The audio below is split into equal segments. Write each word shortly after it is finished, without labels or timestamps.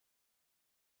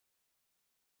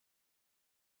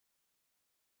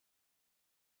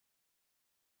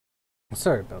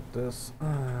Sorry about this.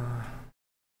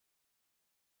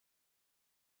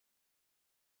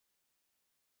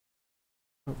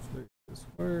 Hopefully this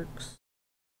works.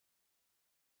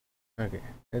 Okay,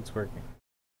 it's working.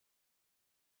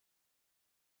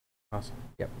 Awesome.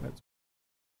 Yep, that's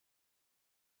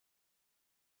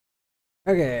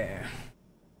okay.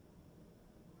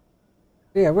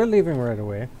 Yeah, we're leaving right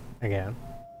away again.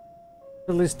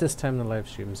 At least this time the live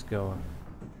stream's going.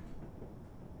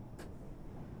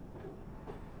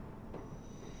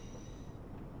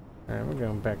 Alright, we're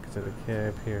going back to the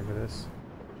cab here for this.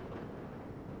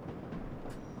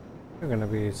 We're gonna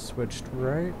be switched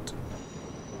right.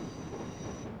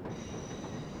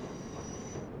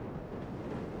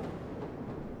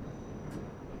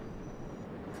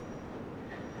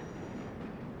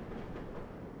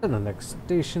 And the next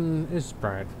station is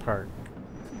Bryant Park.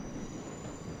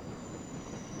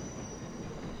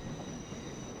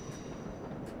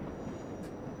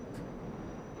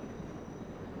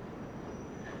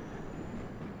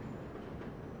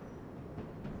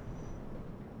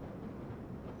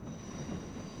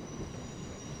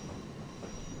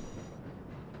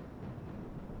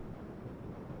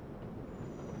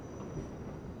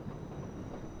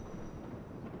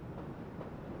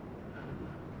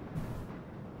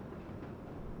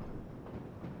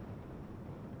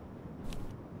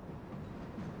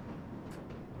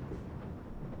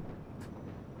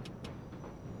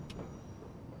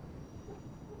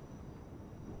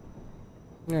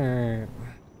 Alright.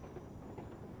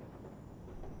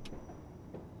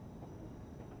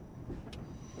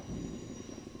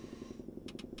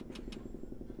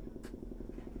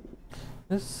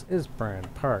 This is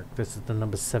Bryant Park. This is the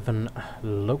number 7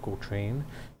 local train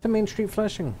to Main Street,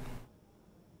 Flushing.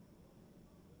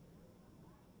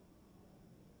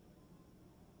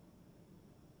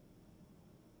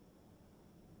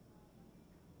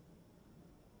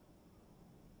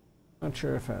 Not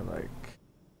sure if I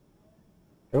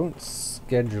don't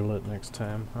schedule it next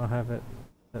time. I'll have it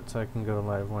so I can go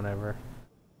live whenever.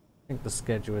 I think the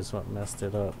schedule is what messed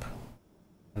it up.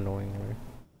 Annoyingly.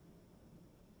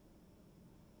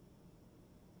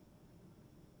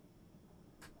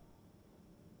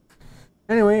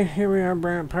 Anyway, here we are,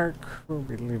 Bryant Park. We'll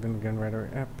be leaving again right away.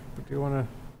 But do you want to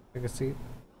take a seat?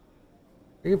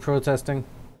 Are you protesting?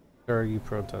 Or are you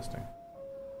protesting?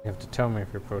 You have to tell me if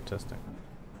you're protesting.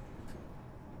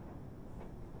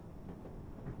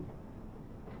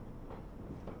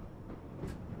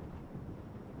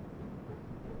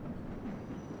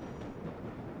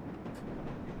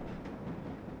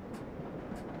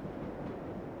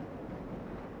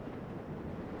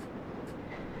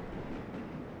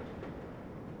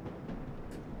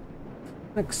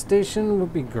 Next station will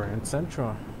be Grand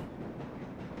Central.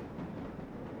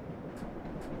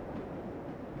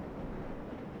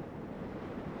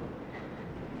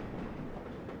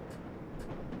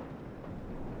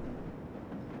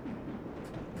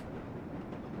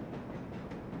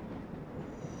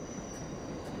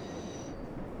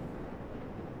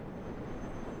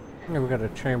 Yeah, we got a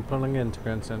train pulling into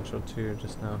Grand Central too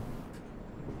just now.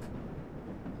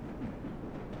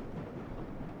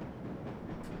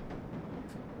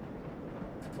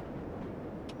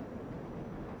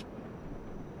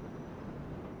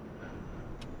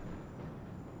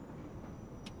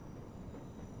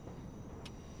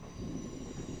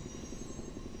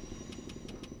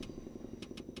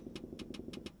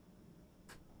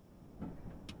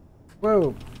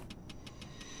 Whoa!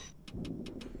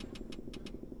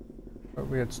 But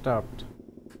we had stopped.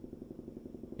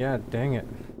 Yeah, dang it.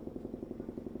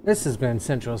 This has been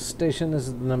Central Station. This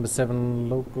is the number 7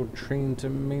 local train to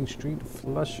Main Street,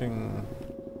 Flushing.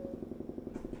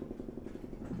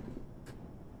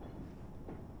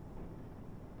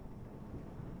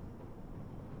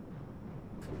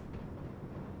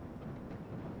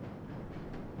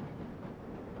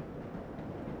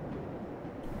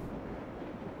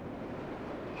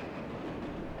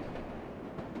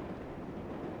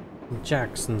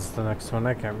 Jackson's the next one.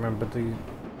 I can't remember the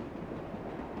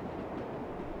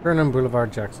Vernon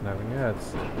Boulevard, Jackson Avenue. Yeah,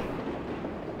 it's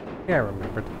I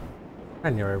remembered. I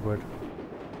knew I would.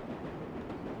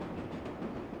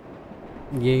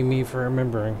 Yay me for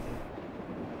remembering.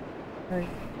 Hey.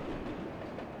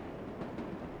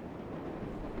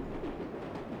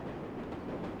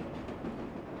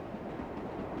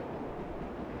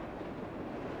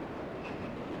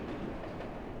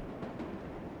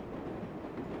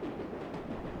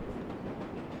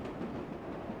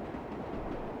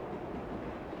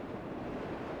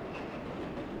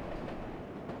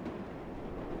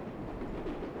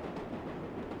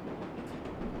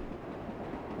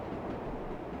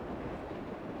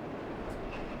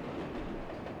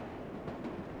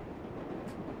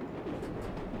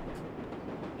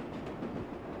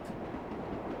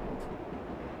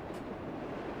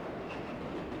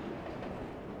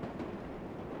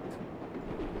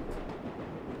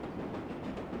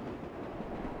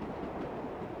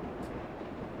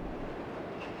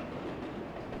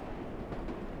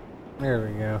 There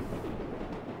we go.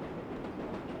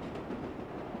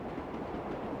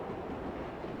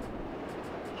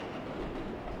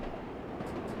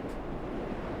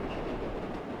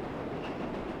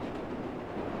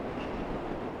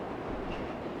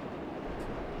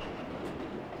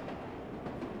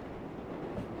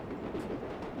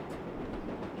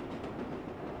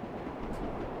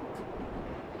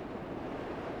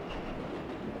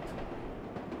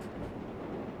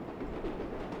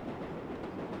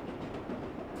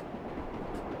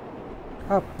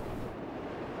 Up.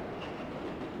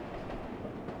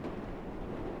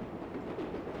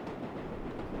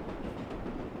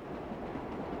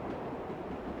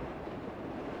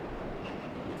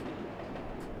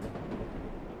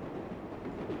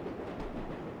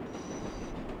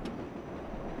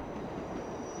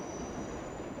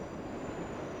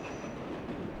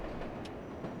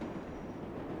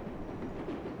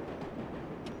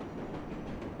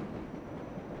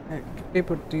 Hey,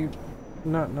 people, do you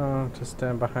not know to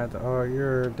stand behind the— oh,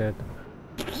 you're dead.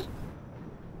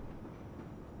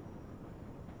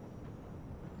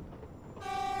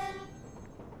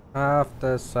 Off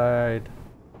the side.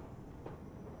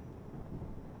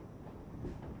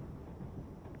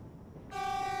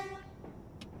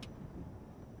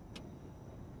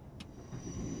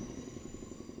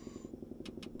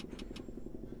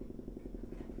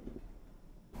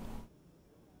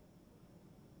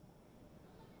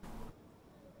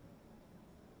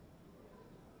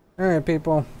 Alright,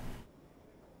 people.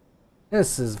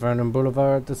 This is Vernon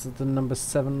Boulevard. This is the number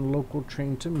 7 local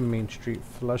train to Main Street,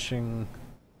 Flushing.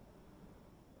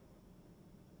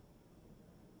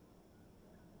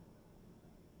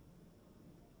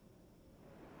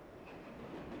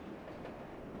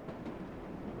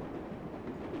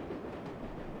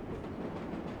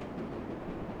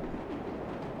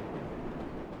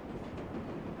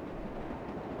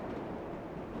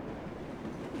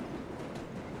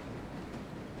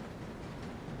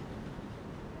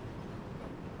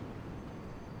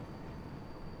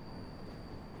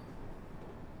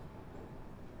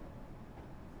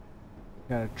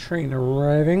 Got a train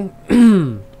arriving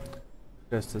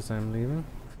just as I'm leaving.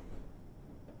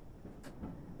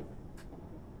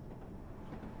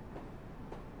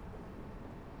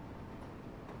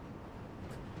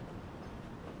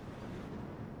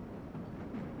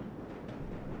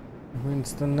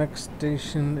 Means the next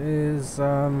station is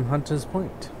Hunter's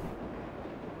Point.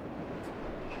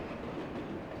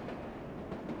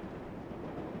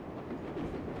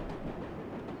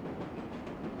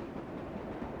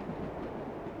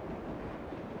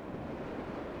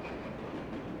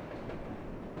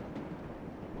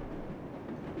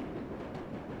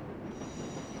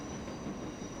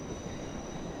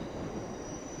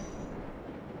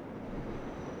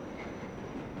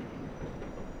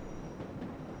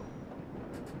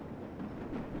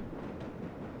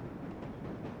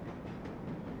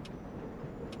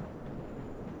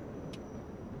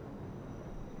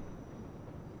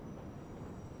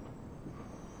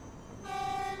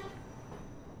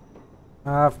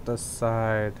 Off the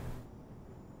side.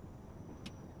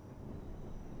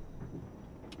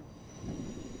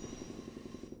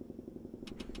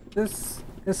 This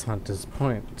is Hunter's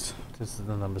Point. This is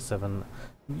the number 7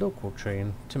 local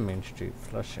train to Main Street,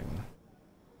 Flushing.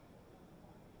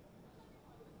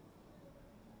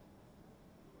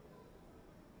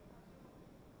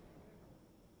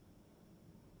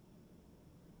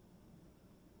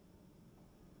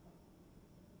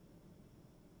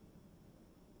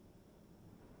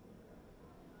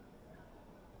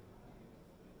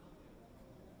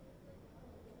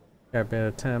 Got a bit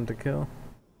of time to kill.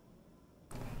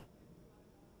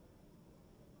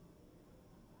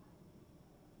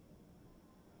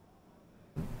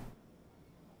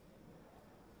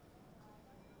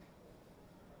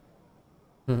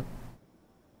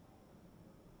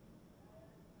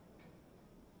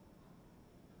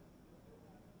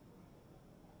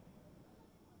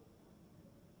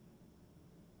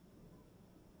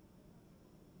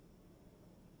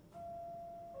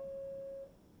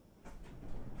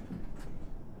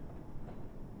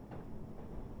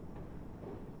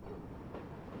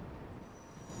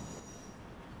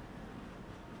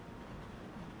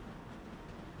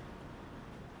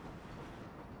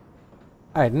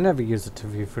 I'd never use it to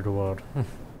view through the world.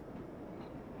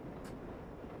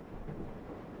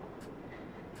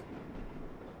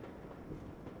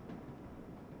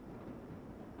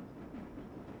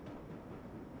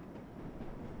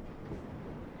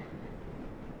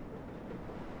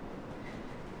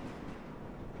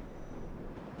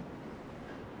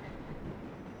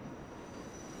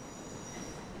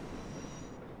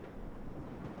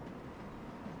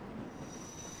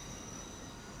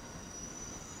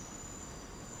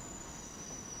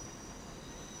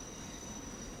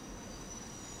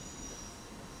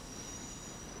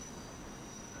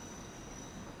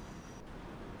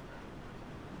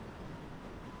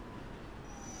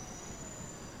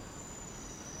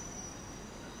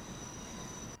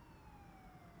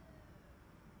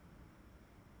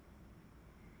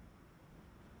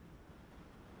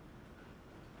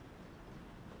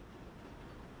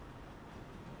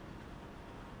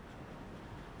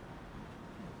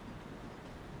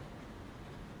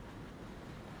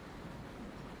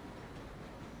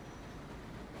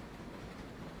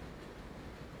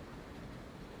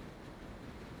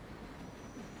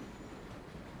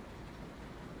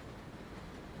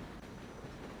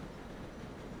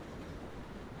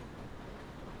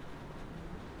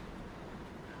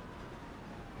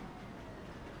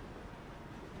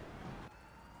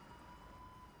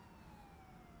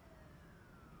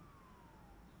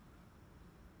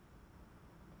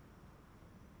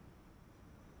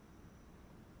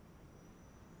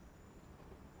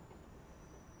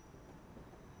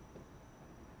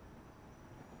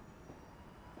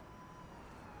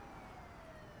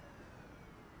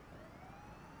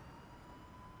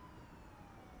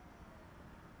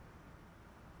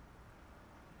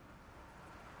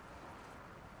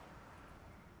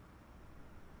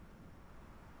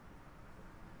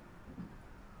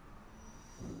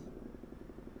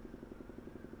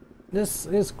 This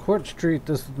is Court Street.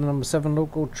 This is the number 7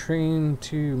 local train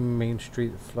to Main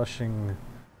Street, Flushing.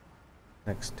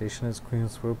 Next station is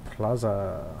Queensboro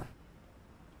Plaza.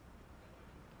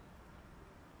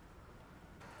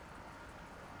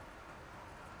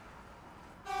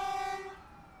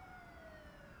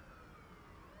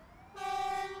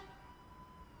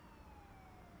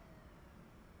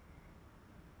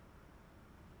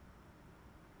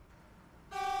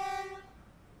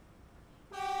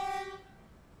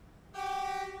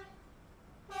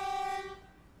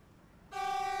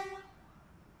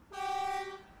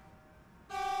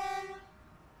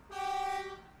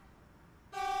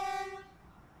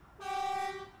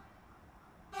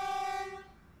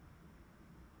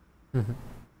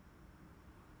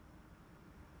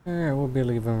 Alright, we'll be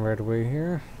leaving right away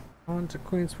here. On to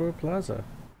Queensboro Plaza.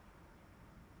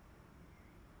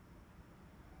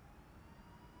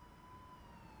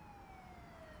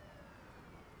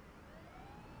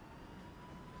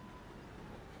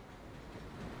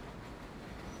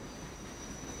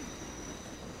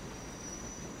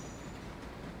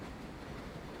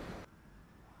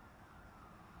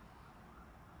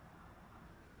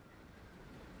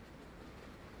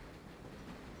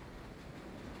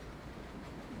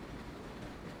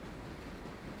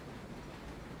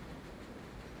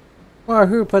 Well,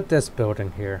 who put this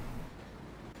building here?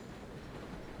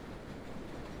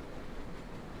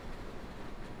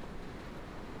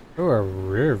 Oh, a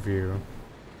rear view.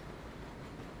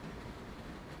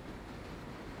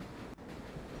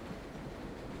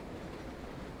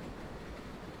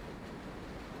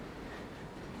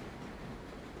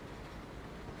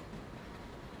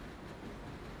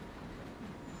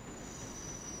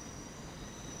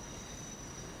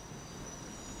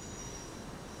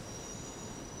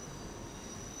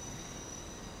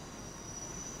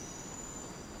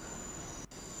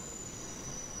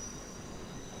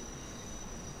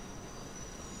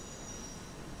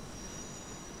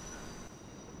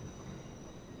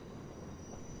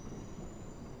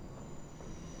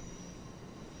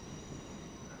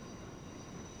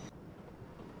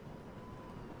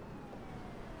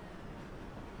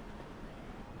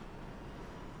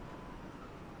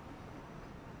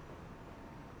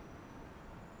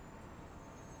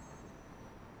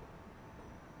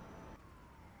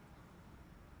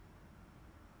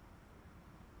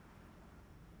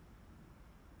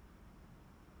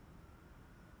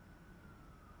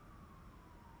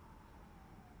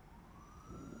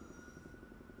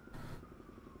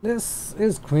 This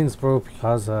is Queensboro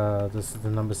Plaza. This is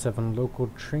the number 7 local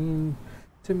train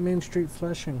to Main Street,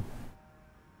 Flushing.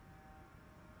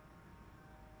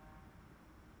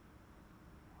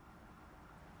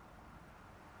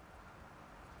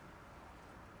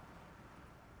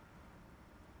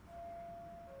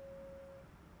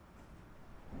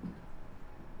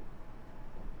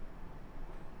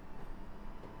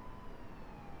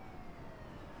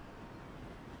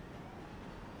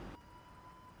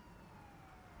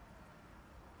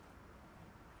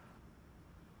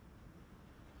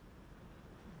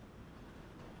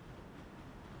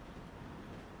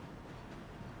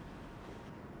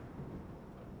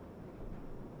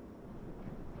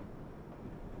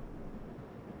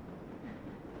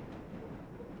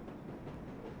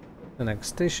 The next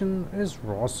station is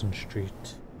Rawson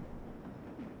Street.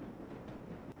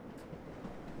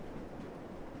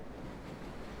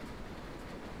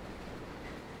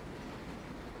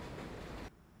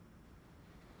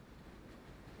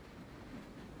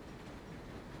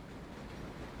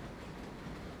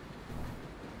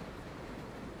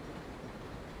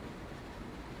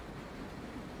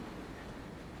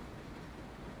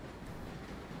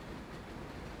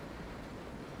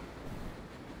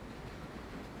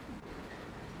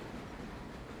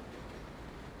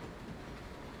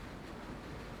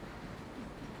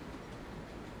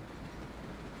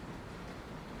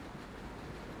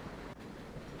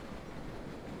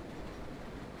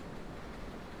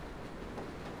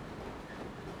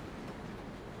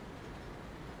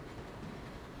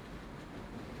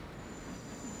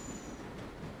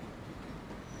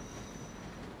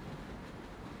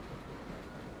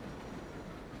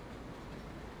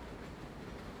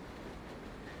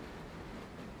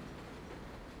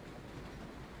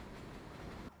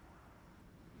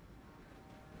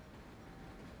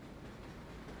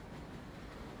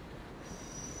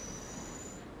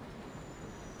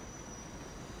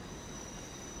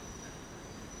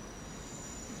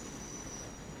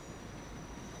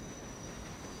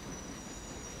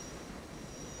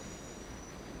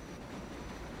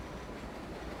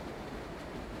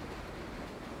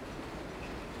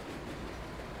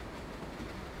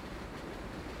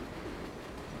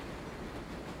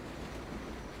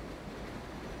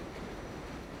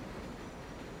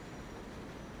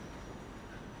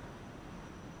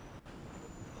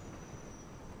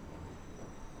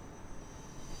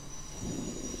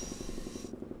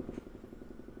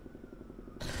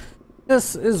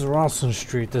 This is Rawson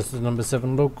Street. This is number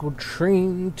 7 local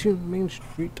train to Main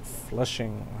Street,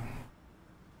 Flushing.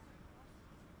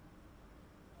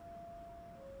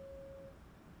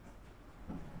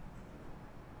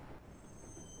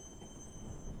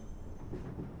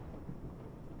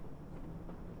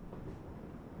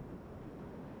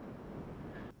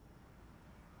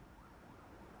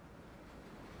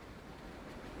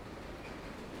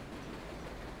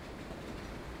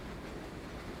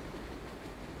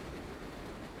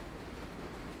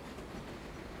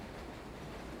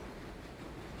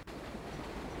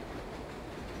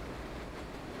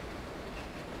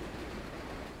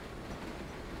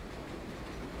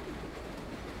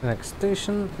 The next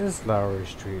station is Lowry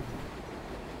Street.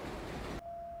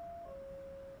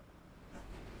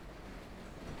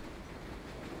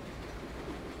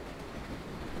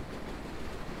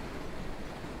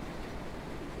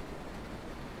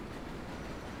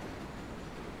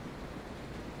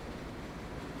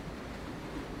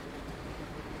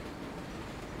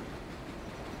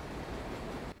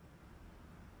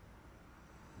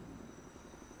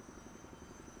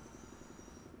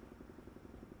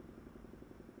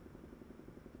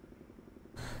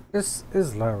 This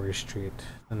is Lowry Street.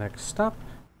 The next stop?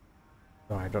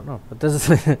 Oh, I don't know. But this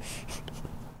is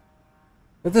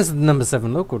but this is the number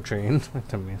 7 local train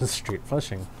to Main Street,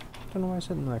 Flushing. I don't know why I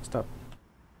said the next stop.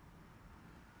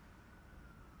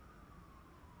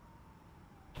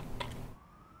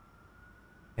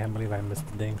 Can't believe I missed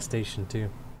the dang station too.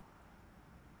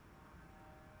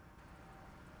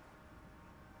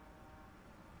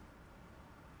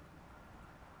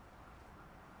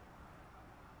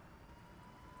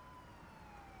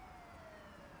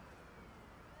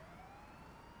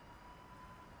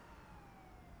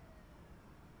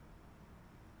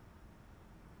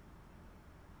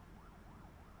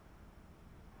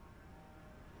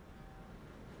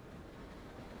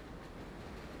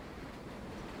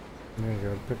 There you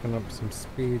go, picking up some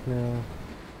speed now.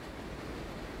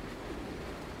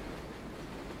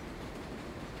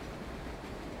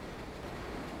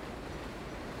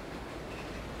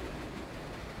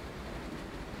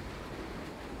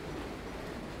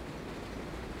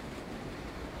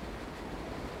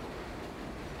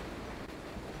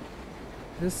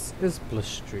 This is Bliss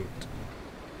Street.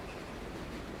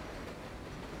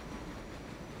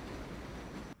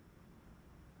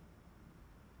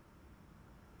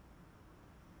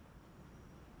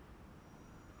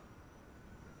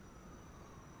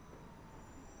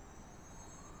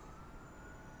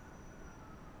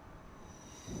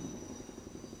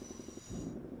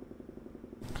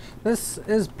 This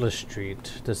is Bliss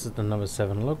Street. This is the number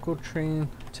 7 local train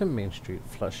to Main Street,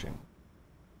 Flushing.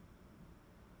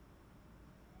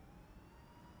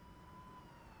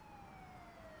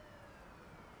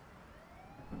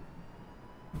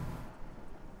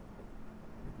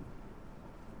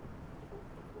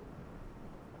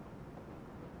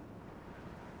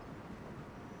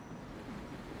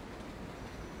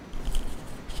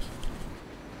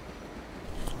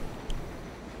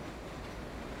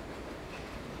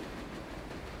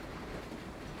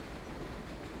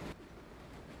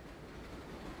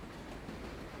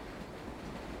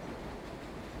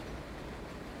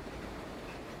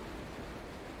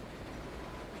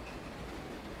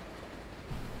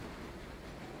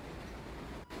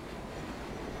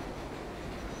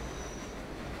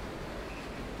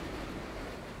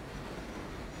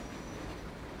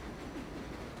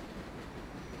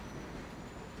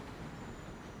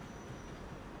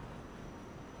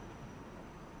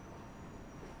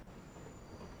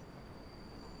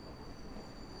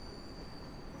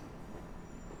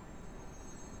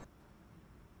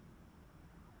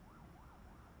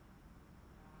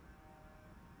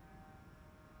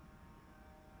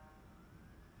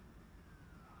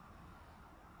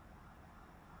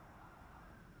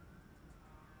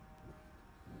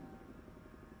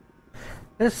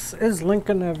 This is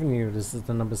Lincoln Avenue. This is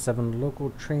the number 7 local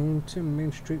train to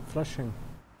Main Street, Flushing.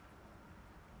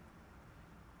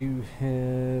 You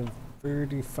have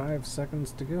 35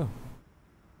 seconds to go.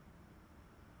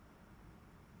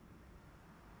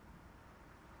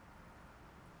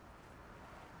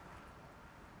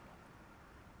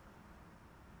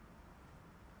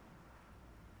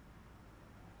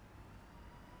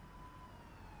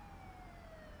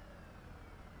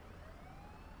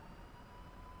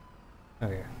 Oh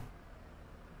yeah.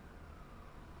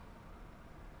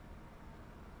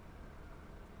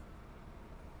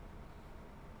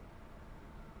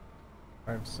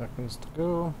 Five seconds to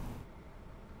go.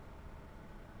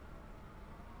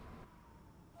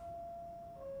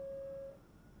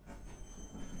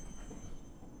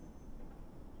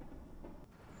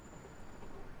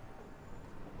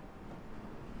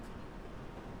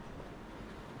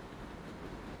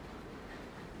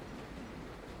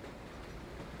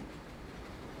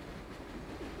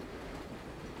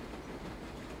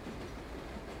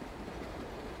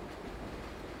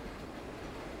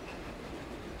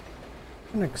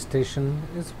 The next station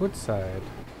is Woodside.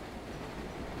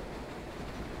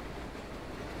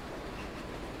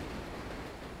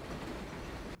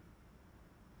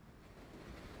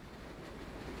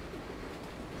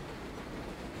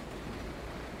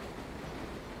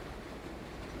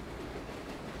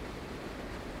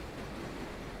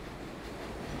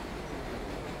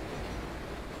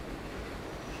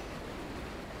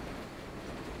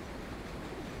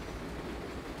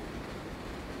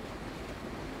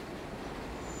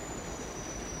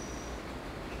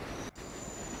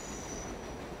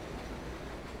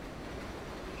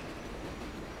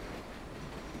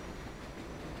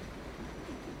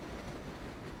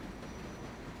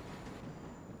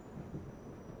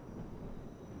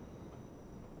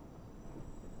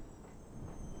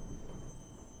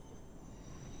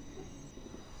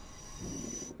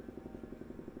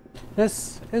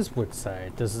 This is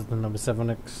Woodside. This is the number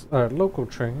 7X local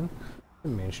train to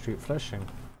Main Street, Flushing.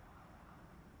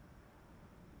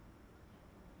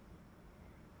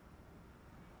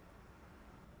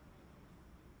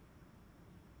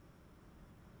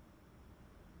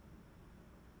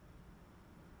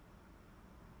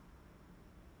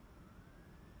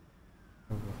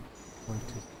 Over 20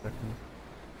 seconds.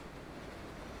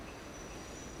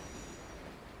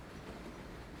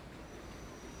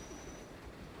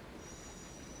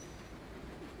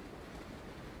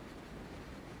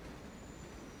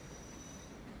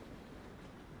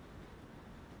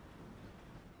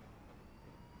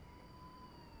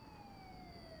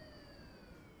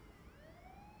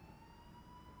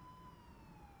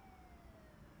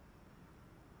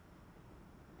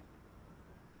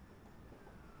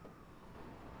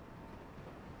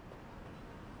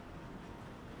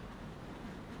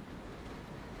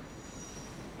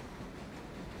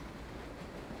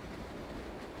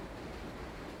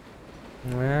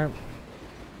 Yeah.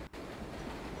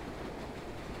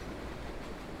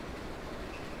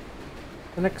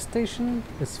 The next station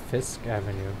is Fisk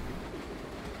Avenue.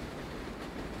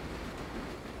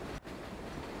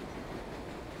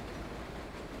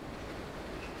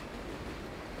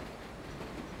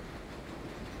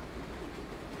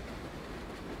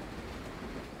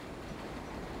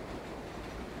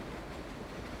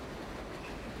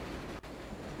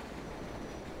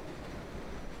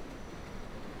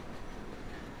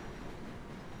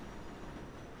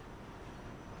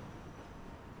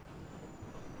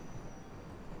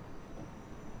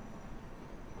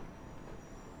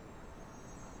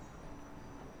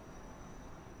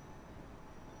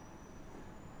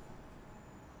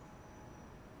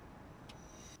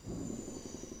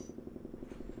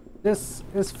 This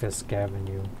is Fisk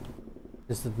Avenue.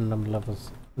 This is the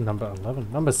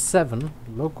number 7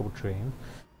 local train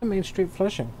to Main Street,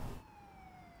 Flushing.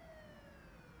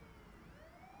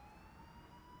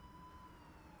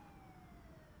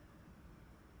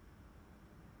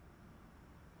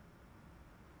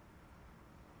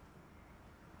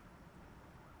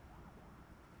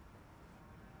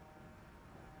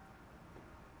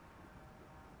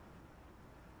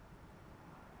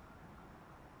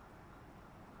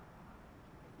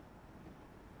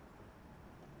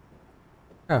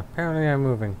 Oh, apparently I'm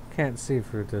moving. Can't see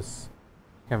through this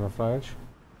camouflage.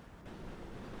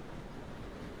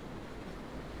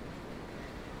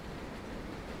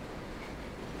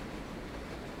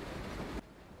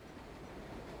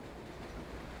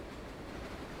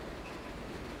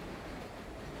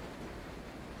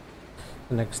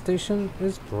 The next station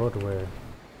is Broadway.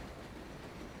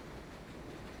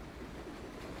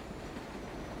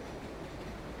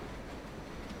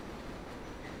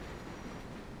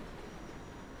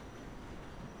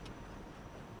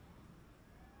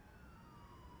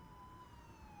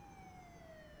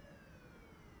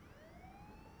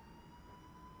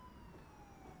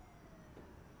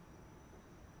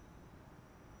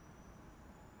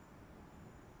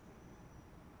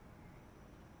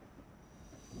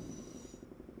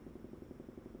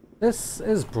 This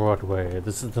is Broadway.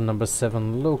 This is the number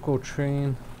 7 local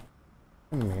train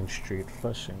to Main Street,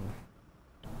 Flushing.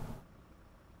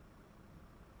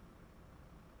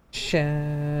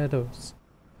 Shadows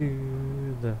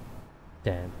do the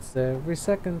dance every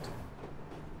second.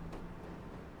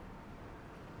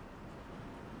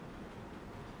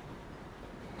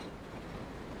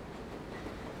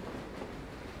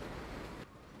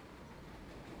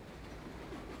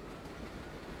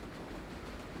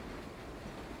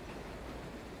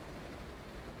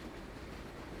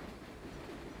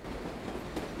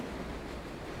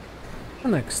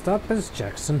 The next stop is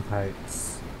Jackson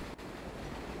Heights.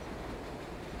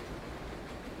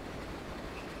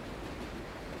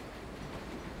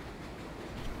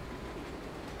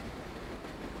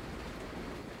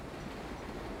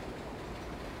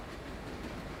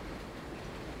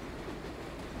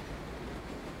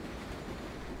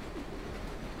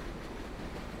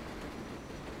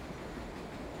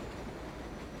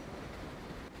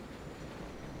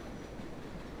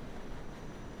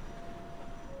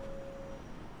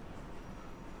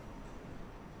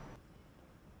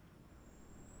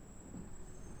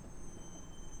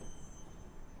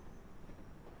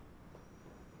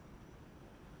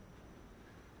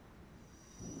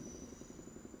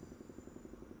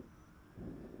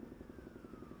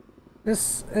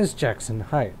 This is Jackson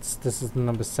Heights. This is the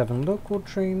number 7 local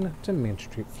train to Main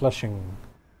Street, Flushing.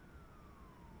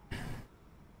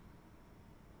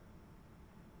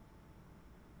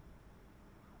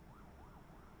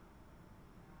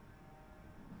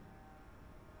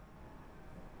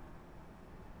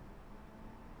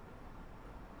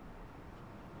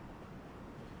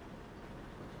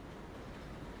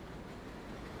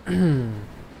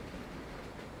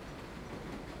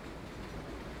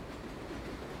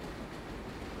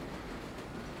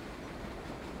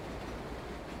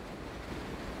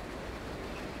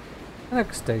 The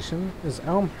next station is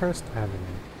Elmhurst Avenue.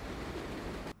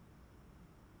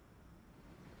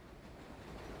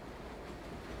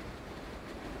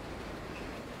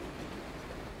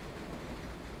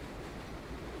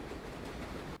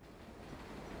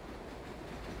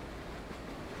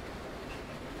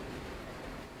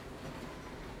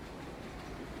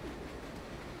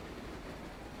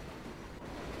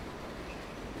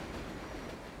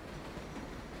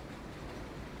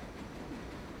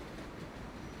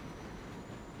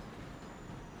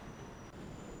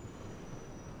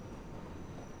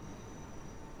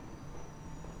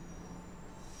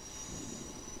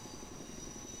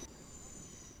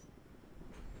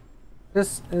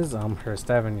 This is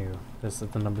Elmhurst Avenue. This is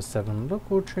the number 7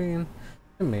 local train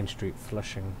to Main Street,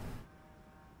 Flushing.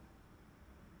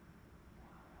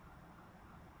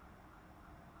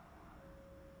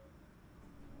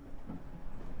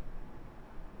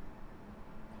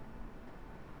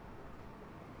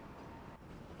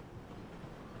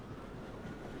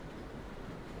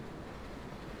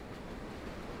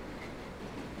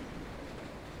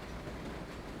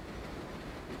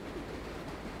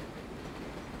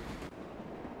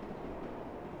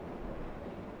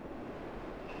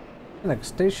 The next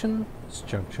station is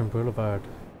Junction Boulevard.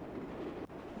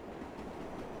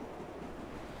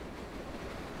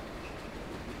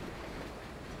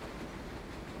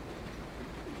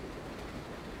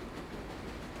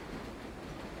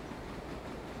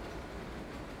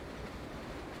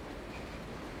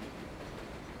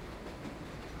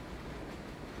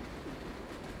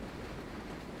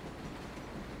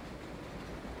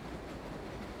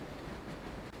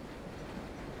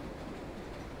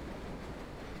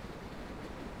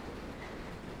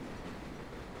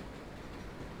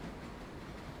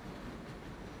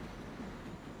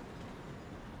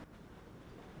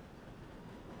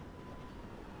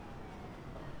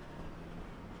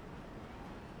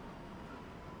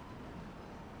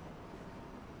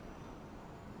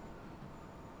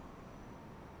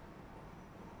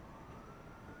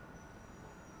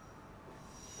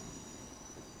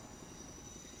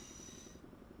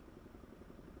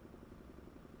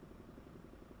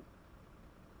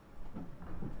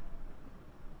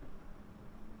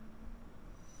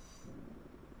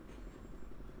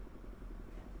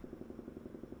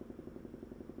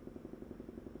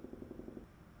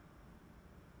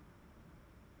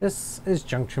 This is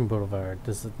Junction Boulevard.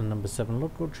 This is the number 7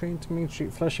 local train to Main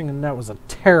Street, Flushing, and that was a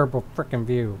terrible frickin'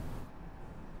 view.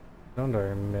 No wonder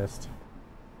I missed.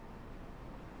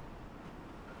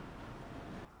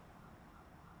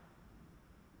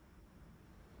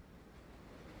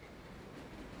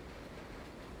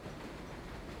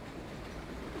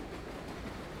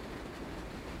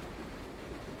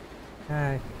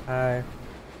 Hi.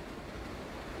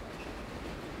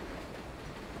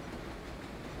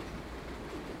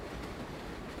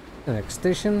 The next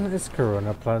station is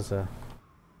Corona Plaza.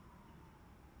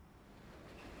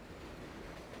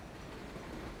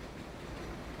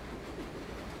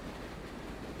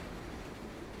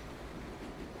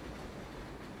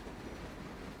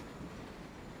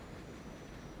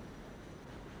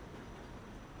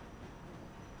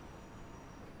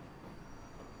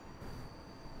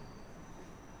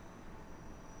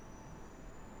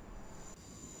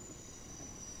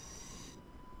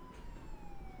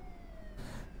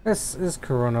 This is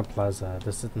Corona Plaza.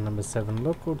 This is the number 7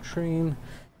 local train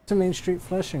to Main Street,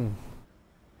 Flushing.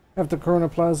 After Corona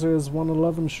Plaza is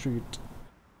 111 Street.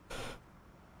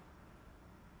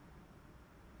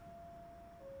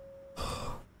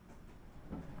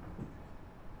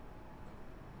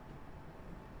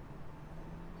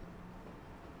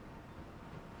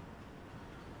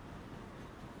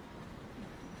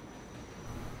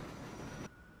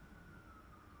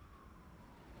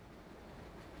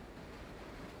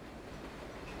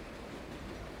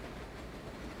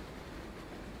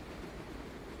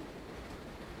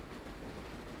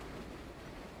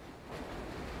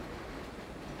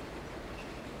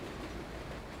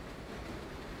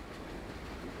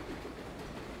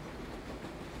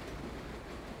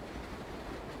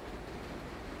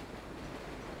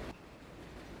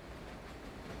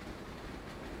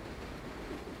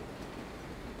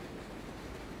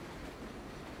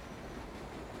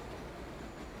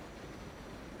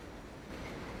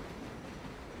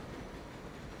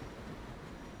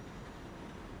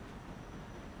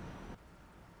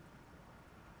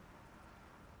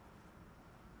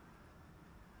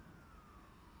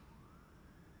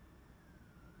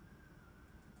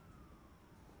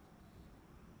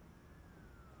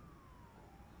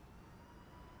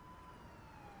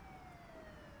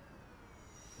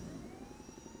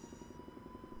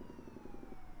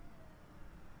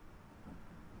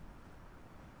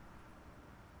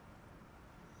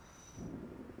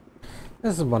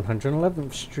 This is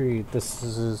 111th Street. This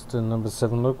is the number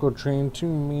 7 local train to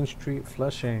Main Street,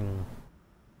 Flushing.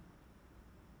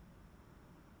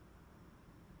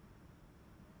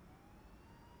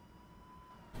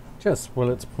 Just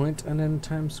Willets Point and then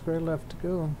Times Square left to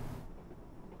go.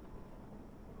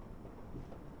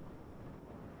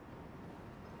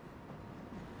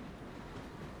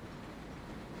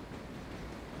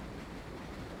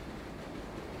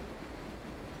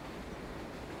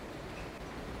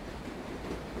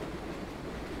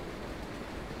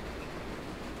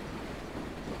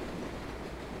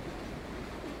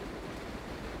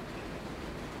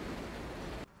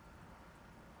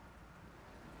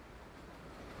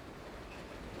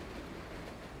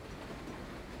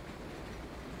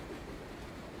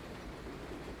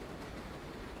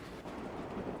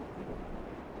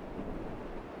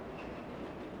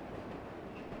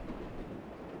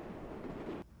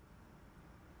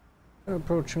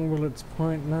 Approaching Willets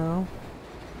Point now.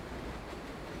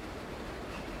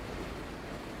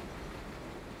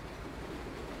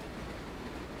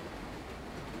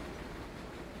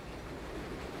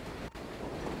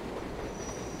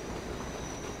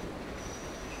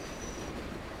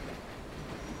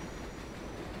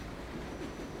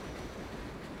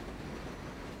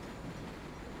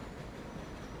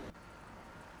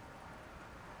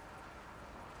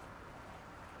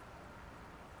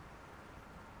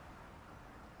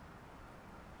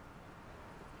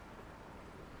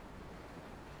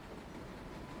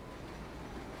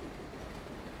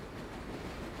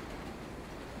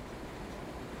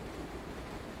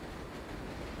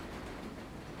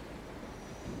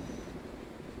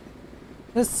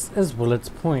 This is Willets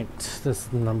Point. This is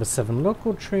the number 7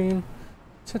 local train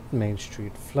to Main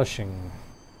Street, Flushing,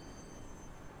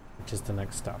 which is the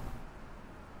next stop.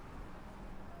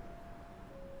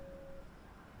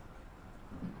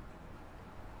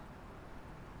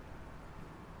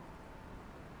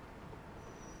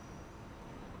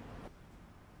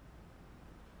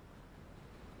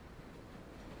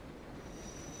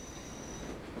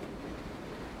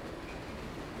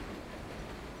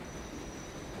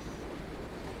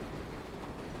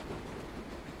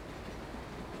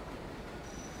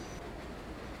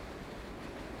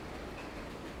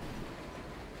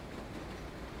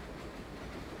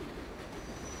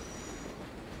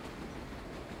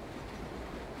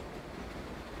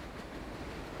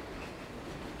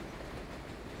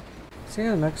 So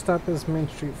yeah, next stop is Main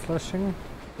Street, Flushing.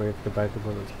 Wave goodbye to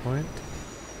Willets Point.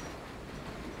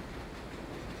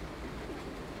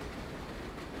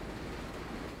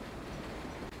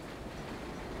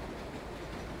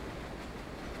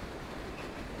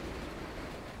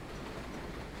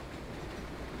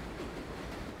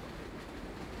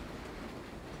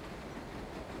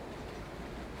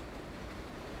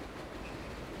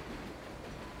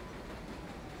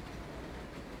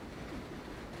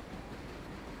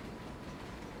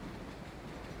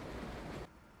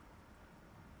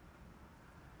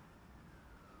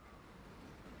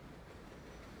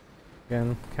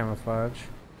 Again, camouflage,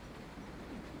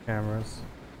 cameras.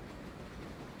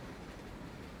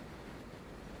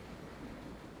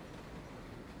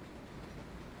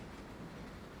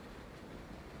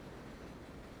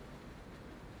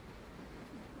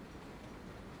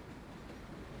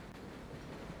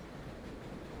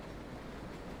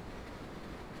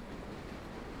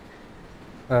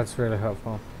 That's really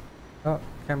helpful. Oh,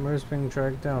 camera is being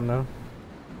dragged down now.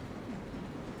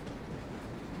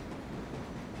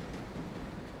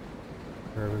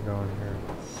 Where are we going here?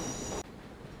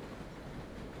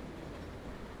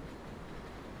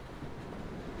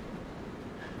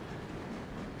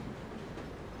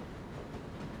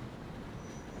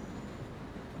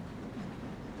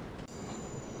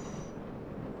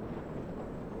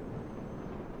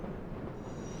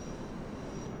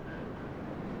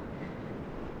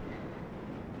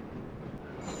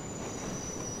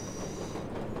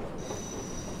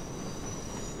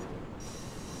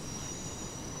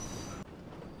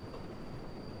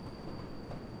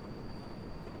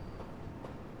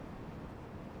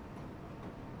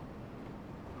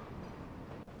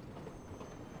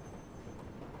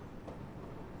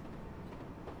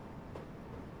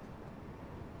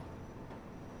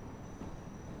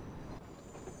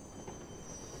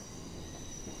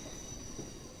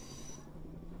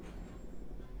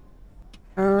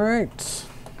 All right.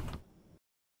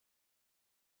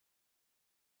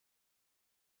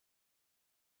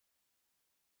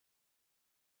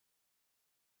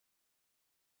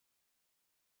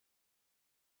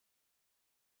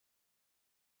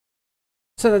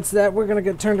 So that's that. We're gonna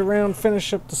get turned around,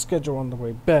 finish up the schedule on the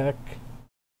way back.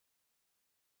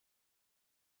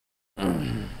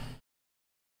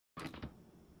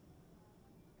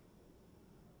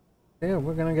 Yeah,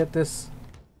 we're gonna get this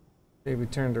baby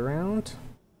turned around.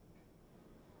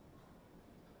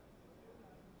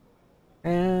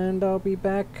 And I'll be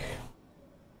back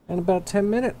in about 10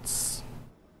 minutes.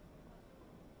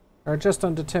 Or just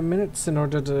under 10 minutes in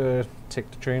order to take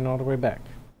the train all the way back.